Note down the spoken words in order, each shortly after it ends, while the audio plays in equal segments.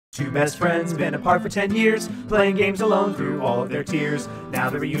Two best friends, been apart for 10 years, playing games alone through all of their tears. Now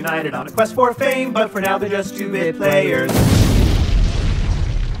they're reunited on a quest for fame, but for now they're just 2-bit players.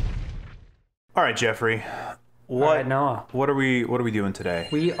 All right, Jeffrey. All right, Noah. What are we doing today?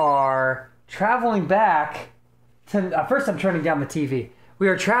 We are traveling back to. First, I'm turning down the TV. We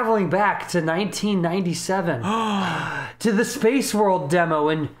are traveling back to 1997 to the Spaceworld demo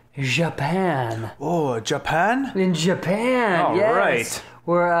in Japan. Oh, Japan? In Japan, All yes. right.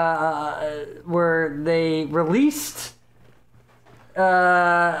 Where they released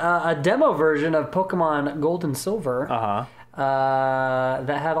a demo version of Pokemon Gold and Silver. That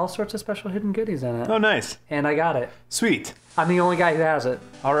had all sorts of special hidden goodies in it. Oh, nice. And I got it. Sweet. I'm the only guy who has it.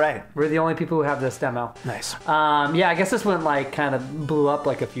 All right. We're the only people who have this demo. Nice. Yeah, I guess this one like kind of blew up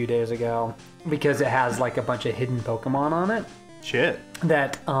like a few days ago because it has like a bunch of hidden Pokemon on it. Shit.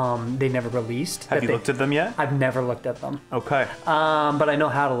 That they never released. Have you looked at them yet? I've never looked at them. Okay. But I know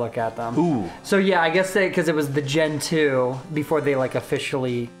how to look at them. Ooh. So yeah, I guess because it was the Gen 2 before they like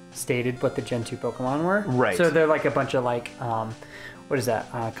officially stated what the Gen 2 Pokemon were. Right. So they're like a bunch of like, what is that?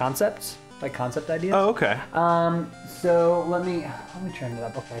 Concepts? Like concept ideas? Oh, okay. So let me turn it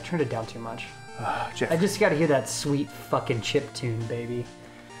up. Okay, I turned it down too much. Jeff. I just gotta hear that sweet fucking chip tune, baby.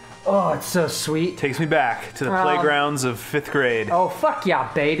 Oh, it's so sweet. Takes me back to the playgrounds of 5th grade. Oh, fuck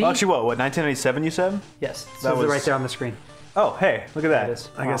yeah, baby. Well, actually, what, 1997 you said? Yes, That was was right there on the screen. Oh, hey, look at that. It is.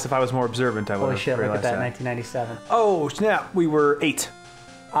 I guess if I was more observant, I would Holy have shit, look at realized that, 1997. Oh, snap. We were 8.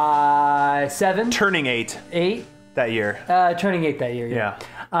 7? Turning 8 8? that year. Turning 8 that year, yeah.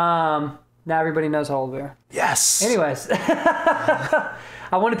 Now everybody knows how old we are. Yes. Anyways. I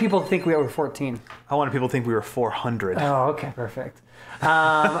wanted people to think we were 14. I wanted people to think we were 400. Oh, okay, perfect. All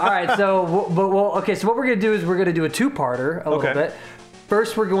right, so okay. So what we're gonna do is we're gonna do a two-parter a little bit.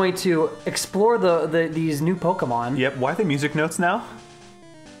 First, we're going to explore these new Pokemon. Yep. Why are they music notes now?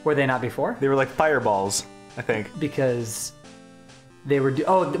 Were they not before? They were like fireballs, I think. Because they were.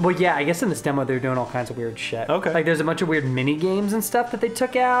 Yeah. I guess in this demo they were doing all kinds of weird shit. Okay. Like there's a bunch of weird mini games and stuff that they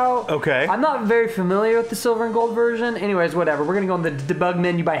took out. Okay. I'm not very familiar with the Silver and Gold version. Anyways, whatever. We're gonna go in the debug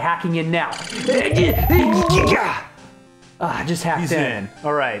menu by hacking in now. Just hacked He's in.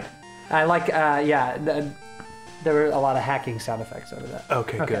 All right. I like, there were a lot of hacking sound effects over that.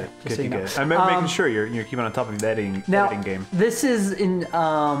 Okay, good. Just so you know. Good. I'm making sure you're keeping on top of the editing game. This is in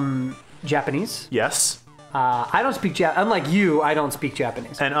Japanese. Yes. I don't speak Japanese. Unlike you, I don't speak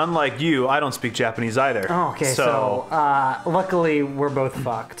Japanese. And unlike you, I don't speak Japanese either. Oh, okay, so luckily we're both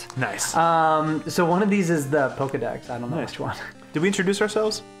fucked. Nice. So one of these is the Pokedex. I don't know which one. Did we introduce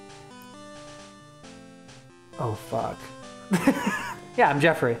ourselves? Oh, fuck. Yeah, I'm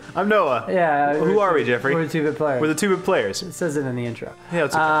Jeffrey. I'm Noah. Yeah. Who are we, Jeffrey? We're the 2-bit players. We're the 2-bit players. It says it in the intro. Yeah,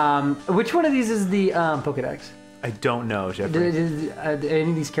 it's okay. Which one of these is the Pokedex? I don't know, Jeffrey. Do any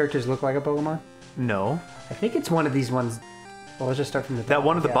of these characters look like a Pokemon? No. I think it's one of these ones. Well, let's just start from the top. That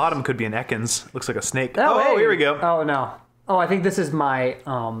one at the bottom could be an Ekans. Looks like a snake. Oh, hey. Here we go. Oh, no. Oh, I think this is my...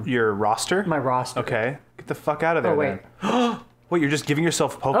 Your roster? My roster. Okay. Get the fuck out of there, wait. then. Wait, you're just giving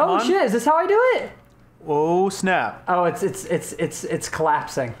yourself Pokemon? Oh, shit. Is this how I do it? Oh, snap. Oh, it's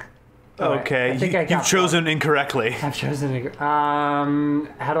collapsing. Okay. I think I got You've chosen incorrectly. I've chosen... how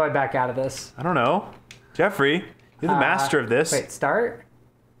do I back out of this? I don't know. Jeffrey, you're the master of this. Wait, start?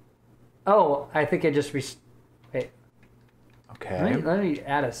 Oh, I think I just... Wait. Okay. Let me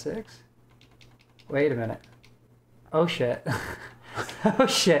add a 6. Wait a minute. Oh, shit. Oh,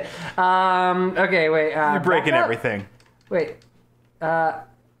 shit. Okay, wait. You're breaking everything. Wait.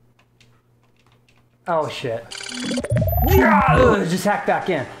 Oh, shit. Yeah! Just hack back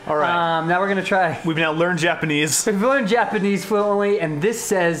in. All right. Now we're going to try... We've now learned Japanese. We've learned Japanese fluently, and this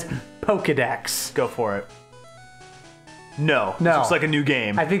says Pokedex. Go for it. No. No. This looks like a new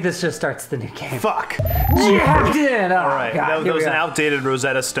game. I think this just starts the new game. Fuck. You hacked in! Oh, All right. God, That was an outdated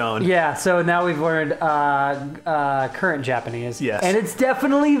Rosetta Stone. Yeah, so now we've learned current Japanese. Yes. And it's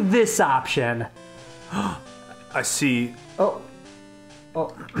definitely this option. I see. Oh.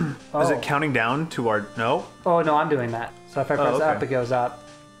 Is it counting down to our... No? Oh, no, I'm doing that. So if I press okay. up, it goes up.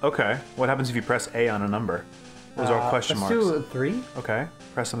 Okay. What happens if you press A on a number? Those are question marks. Let's do 3. Okay.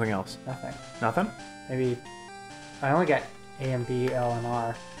 Press something else. Nothing. Nothing? Maybe... I only got A and B, L, and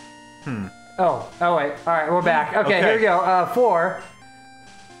R. Oh, wait. All right, we're back. Okay, here we go. 4.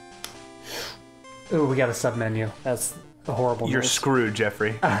 Ooh, we got a sub-menu. That's a horrible You're noise. screwed,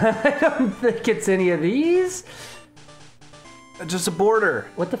 Jeffrey. I don't think it's any of these. Just a border.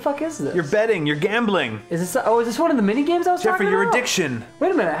 What the fuck is this? You're betting. You're gambling. Is this? Oh, is this one of the mini games I was Jeffrey, talking your about? addiction.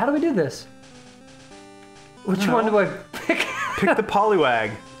 Wait a minute. How do we do this? Which one do I pick? Pick the Poliwag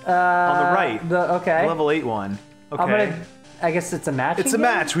on the right. Okay. The level 8 one. Okay. I'm gonna I guess it's a match. It's a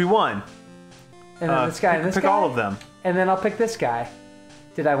match. We won. And then this guy and this pick guy? all of them. And then I'll pick this guy.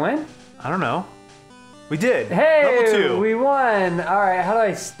 Did I win? I don't know. We did. Hey, Level 2. we won. All right, how do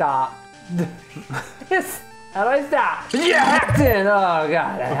I stop? How do I stop? Yeah, hacked in. Oh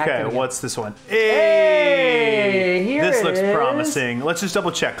god. I hacked in Okay, again. what's this one? Hey, here this it looks is. promising. Let's just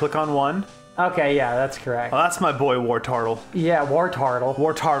double check. Click on 1. Okay, yeah, that's correct. Oh, that's my boy Wartartle. Yeah, Wartartle.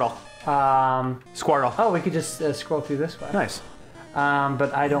 Wartartle. Squirtle. Oh, we could just scroll through this way. Nice.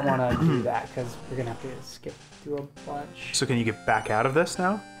 But I don't want to do that because we're gonna have to skip through a bunch. So can you get back out of this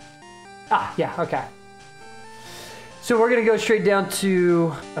now? Ah, yeah, okay. So we're gonna go straight down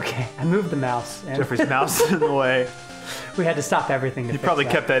to. Okay, I moved the mouse. And Jeffrey's mouse in the way. we had to stop everything to You fix probably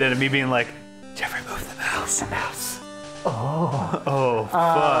that. kept that in and me being like, Jeffrey, move the mouse. mouse. Oh. Oh,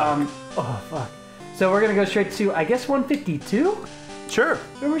 fuck. Oh fuck. So we're gonna go straight to, I guess, 152. Sure.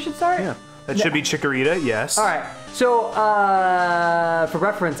 Where we should start? Yeah. That should be Chikorita, yes. All right. So, for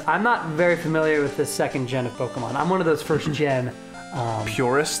reference, I'm not very familiar with the second gen of Pokemon. I'm one of those first gen.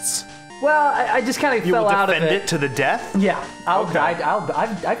 Purists. Well, I just kind of You fell will out of defend it. it to the death? Yeah, Okay.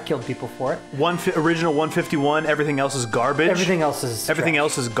 I've killed people for it. Original 151, everything else is garbage. Everything else is Everything trash.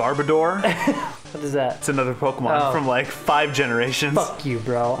 else is Garbodor. What is that? It's another Pokemon from like 5 generations. Fuck you,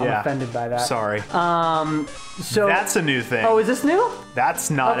 bro. I'm Yeah. offended by that. Sorry. So That's a new thing. Oh, is this new?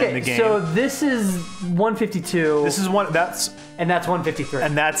 That's not in the Okay, game. so this is 152. this is one that's and that's 153.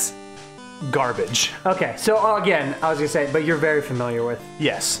 and that's garbage. Okay, so again, I was gonna say, but you're very familiar with.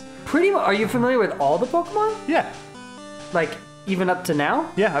 Yes. Pretty much. Are you familiar with all the Pokemon? Yeah. Like even up to now?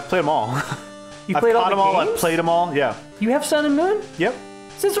 Yeah, I've played them all. You I've played all caught the them all. games? I've played them all. Yeah. You have Sun and Moon? Yep.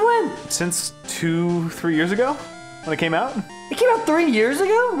 Since when? Since 2-3 years ago when it came out. It came out 3 years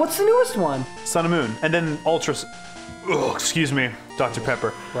ago? What's the newest one? Sun and Moon, and then Ultra. Oh, excuse me, Dr.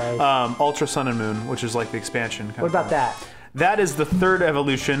 Pepper. Right. Ultra Sun and Moon, which is like the expansion. What about that? That is the 3rd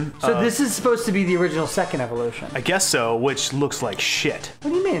evolution. So this is supposed to be the original second evolution. I guess so, which looks like shit.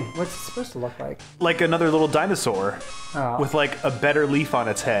 What do you mean? What's it supposed to look like? Like another little dinosaur Oh. with like a better leaf on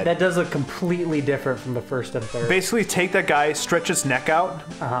its head. That does look completely different from the first and third. Basically, take that guy, stretch its neck out,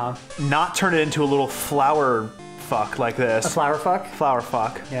 not turn it into a little flower fuck like this. Flower fuck? Flower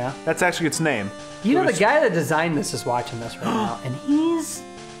fuck. Yeah. That's actually its name. You know, It was- the guy that designed this is watching this right now, and he's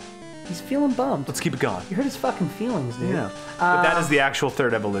feeling bummed. Let's keep it going. You hurt his fucking feelings, dude. Yeah. But that is the actual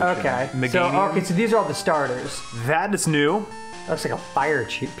 3rd evolution. Okay. Meganium. So these are all the starters. That is new. That looks like a fire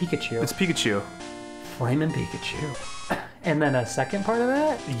Pikachu. It's Pikachu. Flaming Pikachu. And then a second part of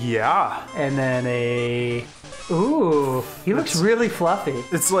that? Yeah. And then Ooh, he looks really fluffy.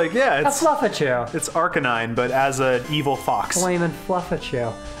 It's like, yeah, A it's Fluffachu. it's Arcanine, but as an evil fox. Flaming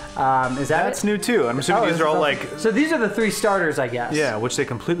Fluffachu. Is that That's it? new too. I'm assuming Oh, these are all like, So these are the 3 starters, I guess. yeah, which they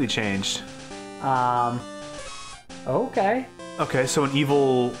completely changed. Okay. Okay, so an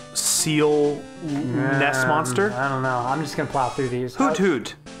evil seal nest monster. I don't know. I'm just gonna plow through these. Hoot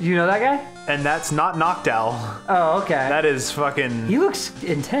Hoot. You know that guy? And that's not Noctowl. Oh, okay. That is fucking. He looks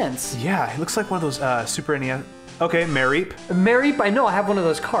intense. Yeah, he looks like one of those Super NES. Okay, Mareep. Mareep, I know. I have one of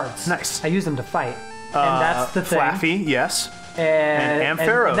those cards. Nice. I use them to fight. And that's the thing. Flaffy, yes. And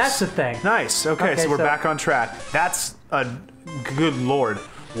Ampharos. and that's the thing. Nice. Okay, so we're back on track. That's a good lord.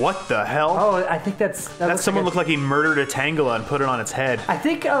 What the hell? Oh, I think that's. That someone looked like he murdered a Tangela and put it on its head. I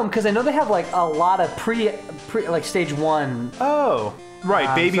think because I know they have like a lot of pre like stage 1. Oh,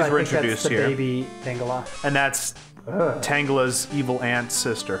 right. Babies so I were think introduced that's the here, baby Tangela. and that's Tangela's evil aunt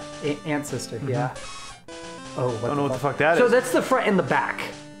sister. Aunt sister, yeah. Oh, what Don't know what the fuck that So is. that's the front and the back.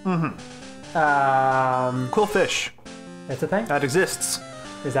 Quillfish. That's a thing? That exists.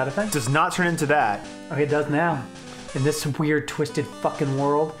 Is that a thing? Does not turn into that. Okay, it does now. In this weird, twisted fucking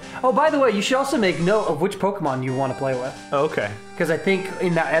world. Oh, by the way, you should also make note of which Pokemon you want to play with. Oh, okay. Because I think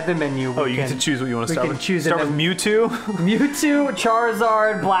in that other menu, Oh, you get to choose what you want to we start can with. choose it Start with and- Mewtwo. Mewtwo,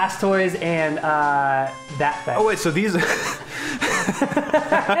 Charizard, Blastoise, and that thing. Oh wait, so these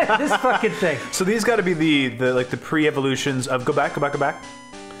This fucking thing. so these got to be the like the pre-evolutions of go back.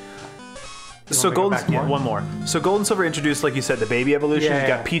 So me to go Gold, back more? one more. So Gold and Silver introduced, like you said, the baby evolutions. Yeah, You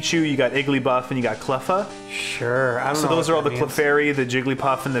got Pichu, you got Igglybuff, and you got Cleffa. Sure. I don't So know those what are all the that means. Clefairy, the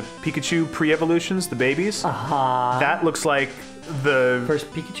Jigglypuff, and the Pikachu pre-evolutions, the babies. That looks like the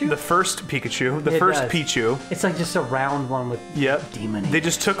First Pikachu? the first Pikachu, the It first does. Pichu. It's like just a round one with. Yep. Demon. They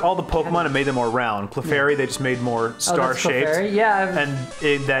just took all the Pokemon and made them more round. Clefairy, they just made more star-shaped. Clefairy? Yeah. And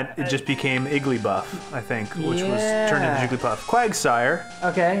it just became Igglybuff, I think, which was turned Yeah. into Jigglypuff. Quagsire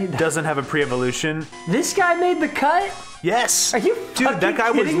Okay. doesn't have a pre-evolution. This guy made the cut? Yes! Are you Dude, that fucking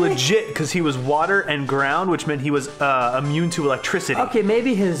guy was kidding me? legit because he was water and ground, which meant he was immune to electricity. Okay,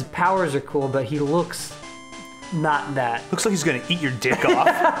 maybe his powers are cool, but he looks not that. Looks like he's gonna eat your dick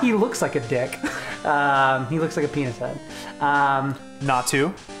off. He looks like a dick. He looks like a penis head.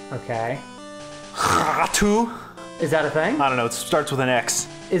 Natu. Okay. Natu. Is that a thing? I don't know. It starts with an X.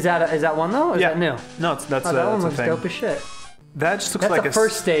 Is that one though? Or is that new? No, that's Oh, that one that's looks a thing. dope as shit. That just looks That's like the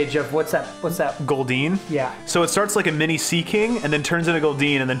first stage of what's that? Goldeen. Yeah. So it starts like a mini Sea King, and then turns into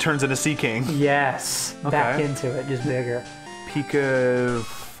Goldeen, and then turns into Sea King. Yes. Back Okay. into it, just bigger. Pika.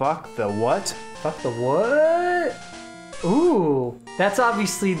 Fuck the what? Fuck the what? Ooh, that's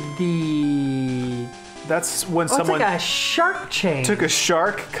obviously the. That's when Oh, someone it's like a shark chain. took a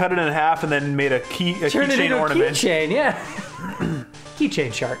shark, cut it in half, and then made a Turned it keychain into ornament. a keychain, yeah.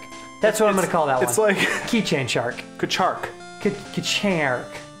 Keychain shark. That's what I'm gonna call that one. It's like keychain shark. Kachark. Kachark.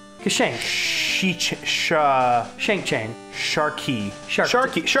 Kashank. Shank chain. Sharky.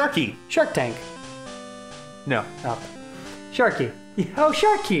 Sharky. Sharky. Shark Tank. No. Oh. Sharky. Oh,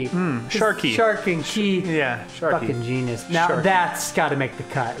 Sharky. Sharky. Shark and key. Yeah, Sharky. Fucking genius. Now Sharky. that's got to make the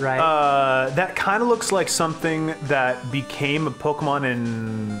cut, right? That kind of looks like something that became a Pokemon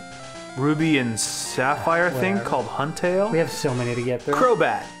in Ruby and Sapphire thing Whatever. called Huntail. We have so many to get through.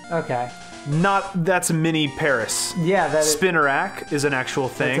 Crobat. Okay. That's a mini Paris. Yeah, that is. Spinnerack is an actual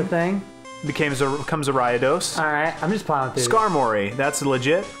thing. That's a thing. Becomes a Raidos. All right, I'm just plowing through. Skarmory, that's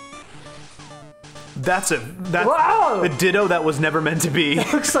legit. That's Whoa! a ditto that was never meant to be.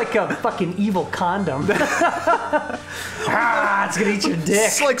 Looks like a fucking evil condom. It's gonna eat your dick.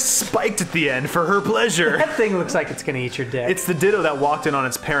 It's like spiked at the end for her pleasure. That thing looks like it's gonna eat your dick. It's the ditto that walked in on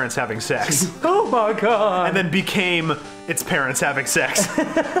its parents having sex. Oh my god! And then became its parents having sex.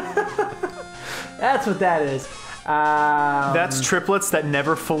 That's what that is. That's triplets that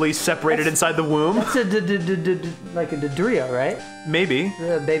never fully separated inside the womb. It's like a Dodurio, right? Maybe.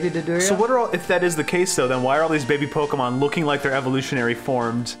 Baby Dodurio. So what are all, if that is the case though, then why are all these baby Pokemon looking like they're evolutionary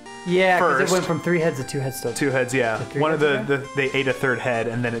formed? Yeah, because first? it went from 3 heads to 2 heads still. 2 heads, yeah. three One of heads they ate a third head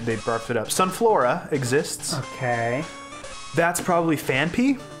and then they barfed it up. Sunflora exists. Okay. That's probably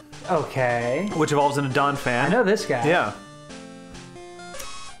Fanpy, Okay. which evolves into Donphan. I know this guy. Yeah.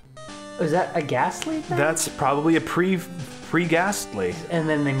 Was that a Ghastly thing? That's probably a pre-Ghastly. And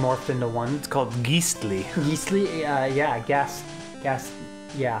then they morphed into one. It's called Geastly. Ghastly, yeah, yeah.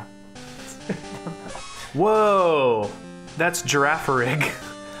 Whoa, that's Giraffarig.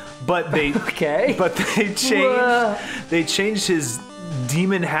 But they Okay. But they Whoa. changed his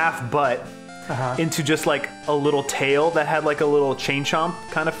demon half butt into just like a little tail that had like a little chain chomp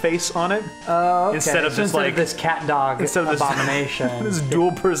kind of face on it. Oh, okay. Instead of So just like this cat dog instead of this- abomination. this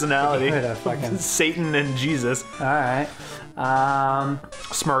dual personality, Get rid of fucking- Satan and Jesus. All right.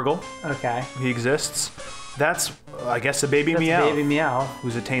 Smurgle, Okay. he exists. That's I guess a baby That's Meow Baby Meow.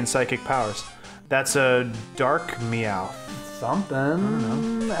 who's attained psychic powers. That's a dark Meow.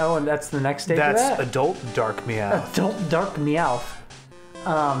 Something. Oh, and that's the next stage That's of that? adult dark Meow. Adult Dark Meow.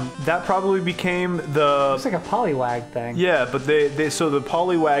 That probably became the Looks like a Poliwag thing. yeah, but they so the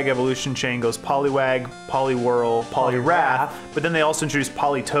Poliwag evolution chain goes Poliwag, Poliwhirl, Poliwrath, but then they also introduced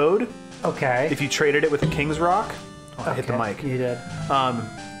Politoad. Okay. If you traded it with a King's Rock, I hit the Okay, mic. You did.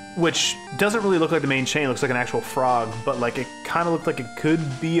 Which doesn't really look like the main chain. It looks like an actual frog, but like it kind of looked like it could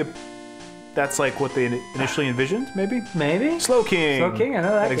be a. That's like what they initially envisioned, maybe. Maybe? Slowking. Slowking, I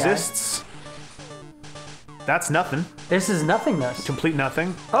know that guy. exists. That's nothing. This is nothingness. Complete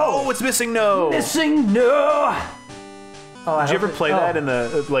nothing. Oh, it's missing no. Missing no! Oh, I Did you hope ever play that in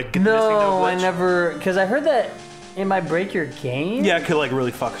the like? Get the missing No, I glitch? never. Because I heard that it might break your game. Yeah, it could like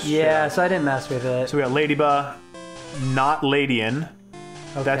really fuck. shit Yeah, up. so I didn't mess with it. So we got Ladybug, not Ladian.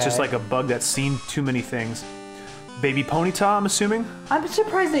 That's just Okay. like a bug that's seen too many things. Baby Ponyta, I'm assuming. I'm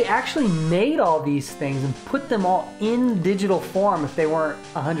surprised they actually made all these things and put them all in digital form if they weren't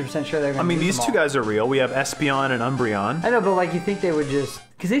 100% sure they were going to I mean, these two guys are real. We have Espeon and Umbreon. I know, but like you think they would just.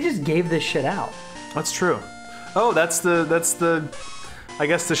 Because they just gave this shit out. That's true. Oh, that's the. I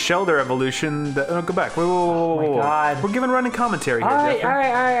guess the Shelder evolution. Oh, go back. Whoa. God. We're giving running commentary here, Alright,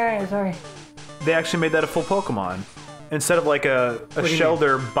 Jeffrey. alright, sorry. They actually made that a full Pokemon. Instead of like a do you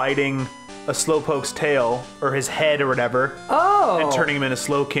Shelder biting a Slowpoke's tail or his head or whatever Oh! and turning him into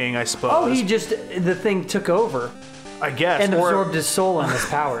Slowking, I suppose. Oh, the thing took over I guess. and or, absorbed his soul and his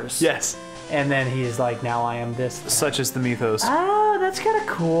powers. Yes. And then he's like, now I am this. Such as the Mythos. Oh, that's kind of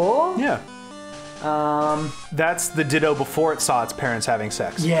cool. Yeah. That's the Ditto before it saw its parents having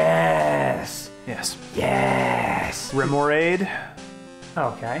sex. Yes. Yes. Yes. Remoraid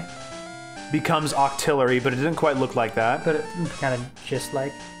Okay. becomes Octillery, but it didn't quite look like that. But kind of just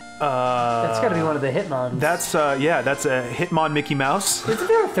like. That's got to be one of the Hitmons. That's that's a Hitmon Mickey Mouse. Isn't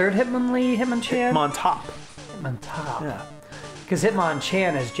there a third Hitmonlee, Hitmonchan? Hitmontop. Hitmontop. Yeah. Because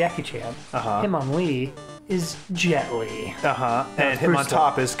Hitmonchan is Jackie Chan. Uh-huh. Hitmonlee is Jet Li. And Bruce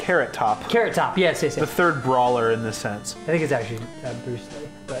Hitmontop is Carrot Top. Carrot Top, yes. The third brawler in this sense. I think it's actually Bruce Lee,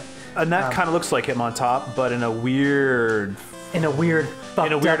 but And that kind of looks like Hitmontop, but in a weird,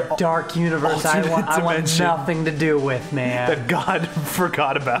 fucked up dark universe I want dimension nothing to do with, man. that God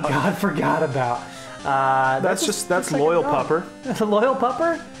forgot about. God forgot about. That's Loyal Pupper. That's a Loyal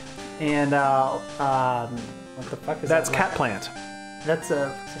Pupper, and what the fuck is That's that? Cat Plant. That's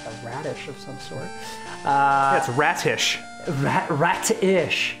it's like a radish of some sort. Yeah, it's Ratish.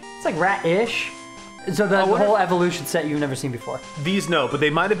 Rat-ish. It's like rat-ish. So the whole evolution set you've never seen before. These no, but they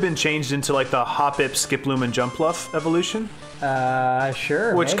might have been changed into like the Hoppip, Skiploom, and Jumpluff evolution.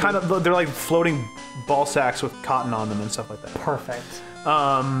 Sure. Which maybe. kind of, they're like floating ball sacks with cotton on them and stuff like that. Perfect.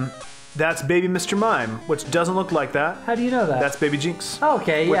 That's Baby Mr. Mime, which doesn't look like that. How do you know that? That's Baby Jinx. Oh,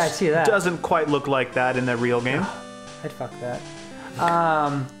 okay, yeah, I see that. Doesn't quite look like that in the real game. I'd fuck that.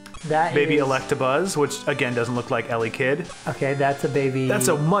 That Baby is... Electabuzz, which again doesn't look like Ellie Kid. Okay, that's a baby... That's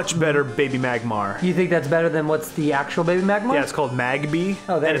a much better Baby Magmar. You think that's better than what's the actual Baby Magmar? Yeah, it's called Magby,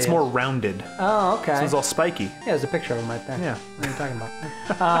 Oh, there and it's it more is. rounded. Oh, okay. So it's all spiky. Yeah, there's a picture of him right there. Yeah. What are you talking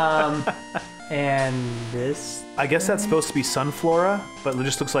about? And this... I guess that's supposed to be Sunflora, but it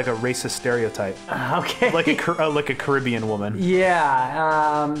just looks like a racist stereotype. Okay. Like a Caribbean woman.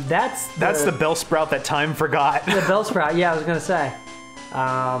 Yeah, that's the Bellsprout that time forgot. The Bellsprout, yeah, I was gonna say.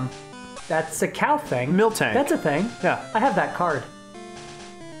 That's a cow thing. Miltank. That's a thing. Yeah. I have that card.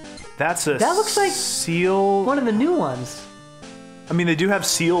 That's a That looks like seal. one of the new ones. I mean, they do have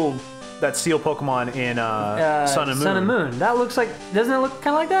that seal Pokemon in Sun and Moon. Sun and Moon. That looks like, doesn't it look kind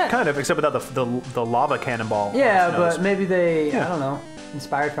of like that? Kind of, except without the lava cannonball. Yeah, on its nose. but maybe they, I don't know,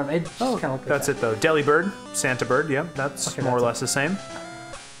 inspired from it. Just kind of looked like That's that. it though. Delibird, Santa Bird. Yeah, that's Okay, more or that's less the same.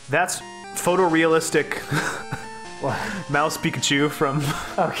 That's photorealistic What? Mouse Pikachu from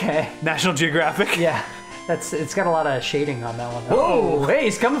Okay. National Geographic. Yeah. It's got a lot of shading on that one. Whoa! Hey,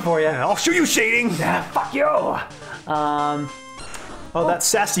 he's coming for you. I'll show you shading. Yeah, fuck you. Oh, that's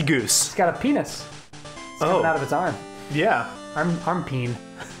Sassy Goose. It's got a penis. It's coming out of its arm. Yeah. Arm peen.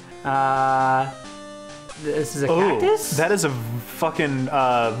 This is a cactus? That is a fucking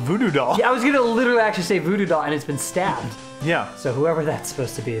voodoo doll. Yeah, I was gonna literally actually say voodoo doll, and it's been stabbed. Yeah. So whoever that's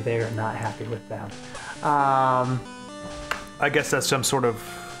supposed to be, they are not happy with them. I guess that's some sort of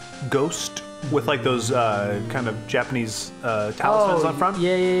ghost with like those kind of Japanese talismans on front.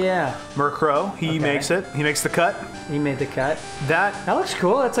 Yeah. Murkrow, he makes it. He makes the cut. He made the cut. That looks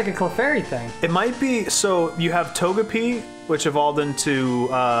cool. That's like a Clefairy thing. it might be. So you have Togepi, which evolved into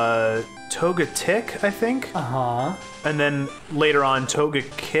Togetic, I think, and then later on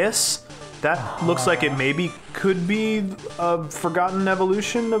Togekiss. That looks like it maybe could be a forgotten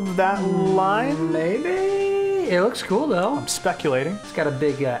evolution of that line. Maybe. It looks cool though. I'm speculating. It's got a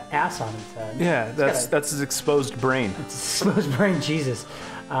big ass on its head. Yeah, that's his exposed brain. Exposed brain, Jesus.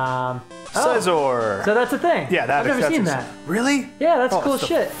 Scizor. So that's a thing. Yeah, I've never seen that. Really? Yeah, that's cool it's the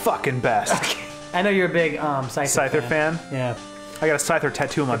shit. Fucking best. I know you're a big Scyther Scyther fan? Yeah. I got a Scyther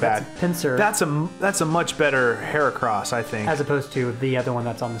tattoo on my back. Pincer. That's a much better Heracross, I think. As opposed to the other one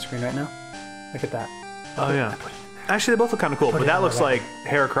that's on the screen right now. Look at that. Oh yeah. Actually, they both look kind of cool, but it that on looks my like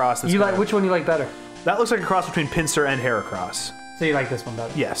Heracross. You like which one you like better? That looks like a cross between Pinsir and Heracross. So you like this one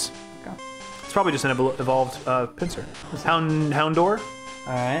better? Yes. Okay. It's probably just an evolved Pinsir. Houndour,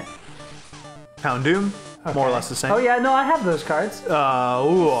 All right. Houndoom, more or less the same. Oh yeah, no, I have those cards.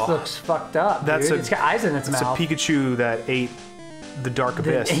 Ooh. Looks fucked up. That's dude. a- It's got eyes in its It's a mouth. Pikachu that ate the Dark That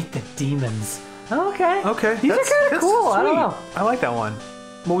Abyss. ate the demons. Okay. Okay. These are kind of cool. I don't know. I like that one.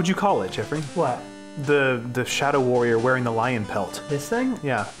 What would you call it, Jeffrey? What? The Shadow Warrior wearing the lion pelt. This thing?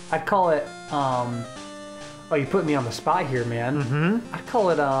 Yeah. I'd call it. Oh, you put me on the spot here, man. Mm-hmm. I'd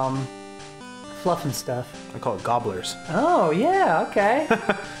call it Fluff and Stuff. I call it Gobblers. Oh yeah. Okay.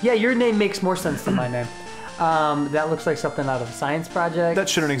 Yeah, your name makes more sense than my name. That looks like something out of a science project. That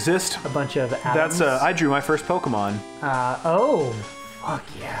shouldn't exist. A bunch of atoms. That's I drew my first Pokemon. Oh. Fuck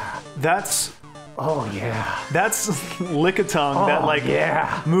yeah. That's Lickitung that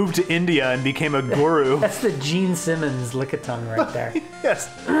yeah. moved to India and became a guru. That's the Gene Simmons Lickitung right there. Yes.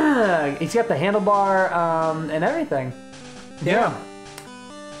 He's got the handlebar and everything. Yeah.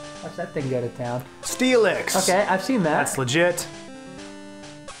 Watch that thing go to town. Steelix. Okay, I've seen that. That's legit.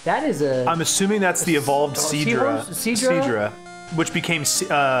 That is a... I'm assuming that's the evolved Seadra. Seadra? Which became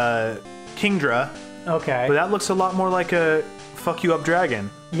Kingdra. Okay. But that looks a lot more like a fuck you up dragon.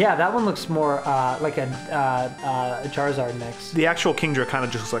 Yeah, that one looks more like a Charizard mix. The actual Kingdra kind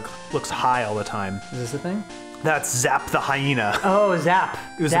of just looks high all the time. Is this a thing? That's Zap the hyena. Oh, Zap.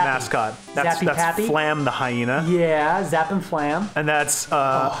 It was Zappy. the mascot. That's Pappy? Flam the hyena. Yeah, Zap and Flam. And that's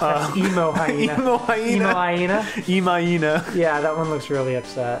That's Emo Hyena. Emo hyena. Emo Hyena. Emo-hyena. Yeah, that one looks really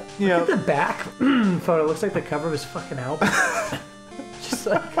upset. Yeah. Look at the back photo. It looks like the cover of his fucking album. Just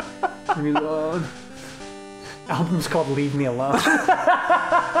like, leave me alone. Album's called Leave Me Alone.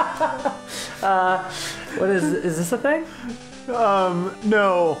 What is this a thing?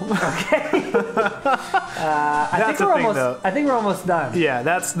 No. Okay. I think we're almost done. Yeah,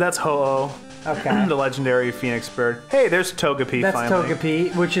 that's Ho-Oh. Okay. The legendary phoenix bird. Hey, there's Togepi That's finally.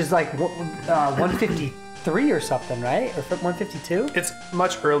 Togepi, which is like 153 or something, right? Or 152? It's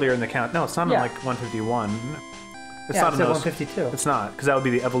much earlier in the count. No, it's not in Yeah. like 151. It's Yeah, not it's in at those. 152. It's not, because that would be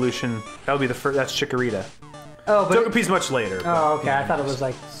the evolution. That would be the first. That's Chikorita. Oh, but Togepi's much later. oh, okay. I thought it was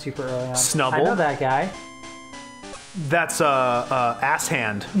like super early on. Snubble? I know that guy. That's ass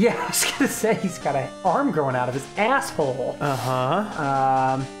hand. Yeah, I was gonna say he's got an arm growing out of his asshole.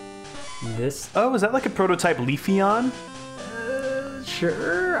 This Oh, is that like a prototype Leafeon?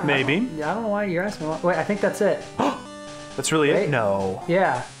 sure. Maybe. I don't know why you're asking. Wait, I think that's it. That's really Wait. it? No.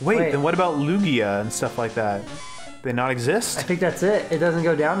 Yeah. Wait, then what about Lugia and stuff like that? They not I exist? think that's it. It doesn't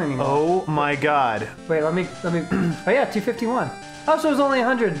go down anymore. Oh my god. Wait, let me. Oh yeah, 251. Oh, so it was only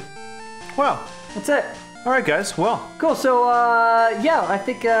 100. Wow. That's it. All right, guys. Well, Cool. So yeah, I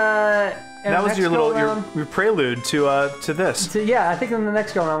think that was your little your prelude to this. So, yeah, I think in the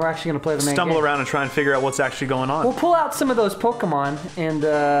next go round we're actually gonna play the main Stumble game. around and try and figure out what's actually going on. We'll pull out some of those Pokemon and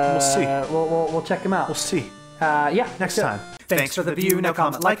We'll see. We'll check them out. We'll see. Yeah. Next so- time. Thanks for the view. Now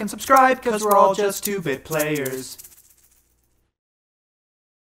comment, like, and subscribe, because we're all just 2-bit players.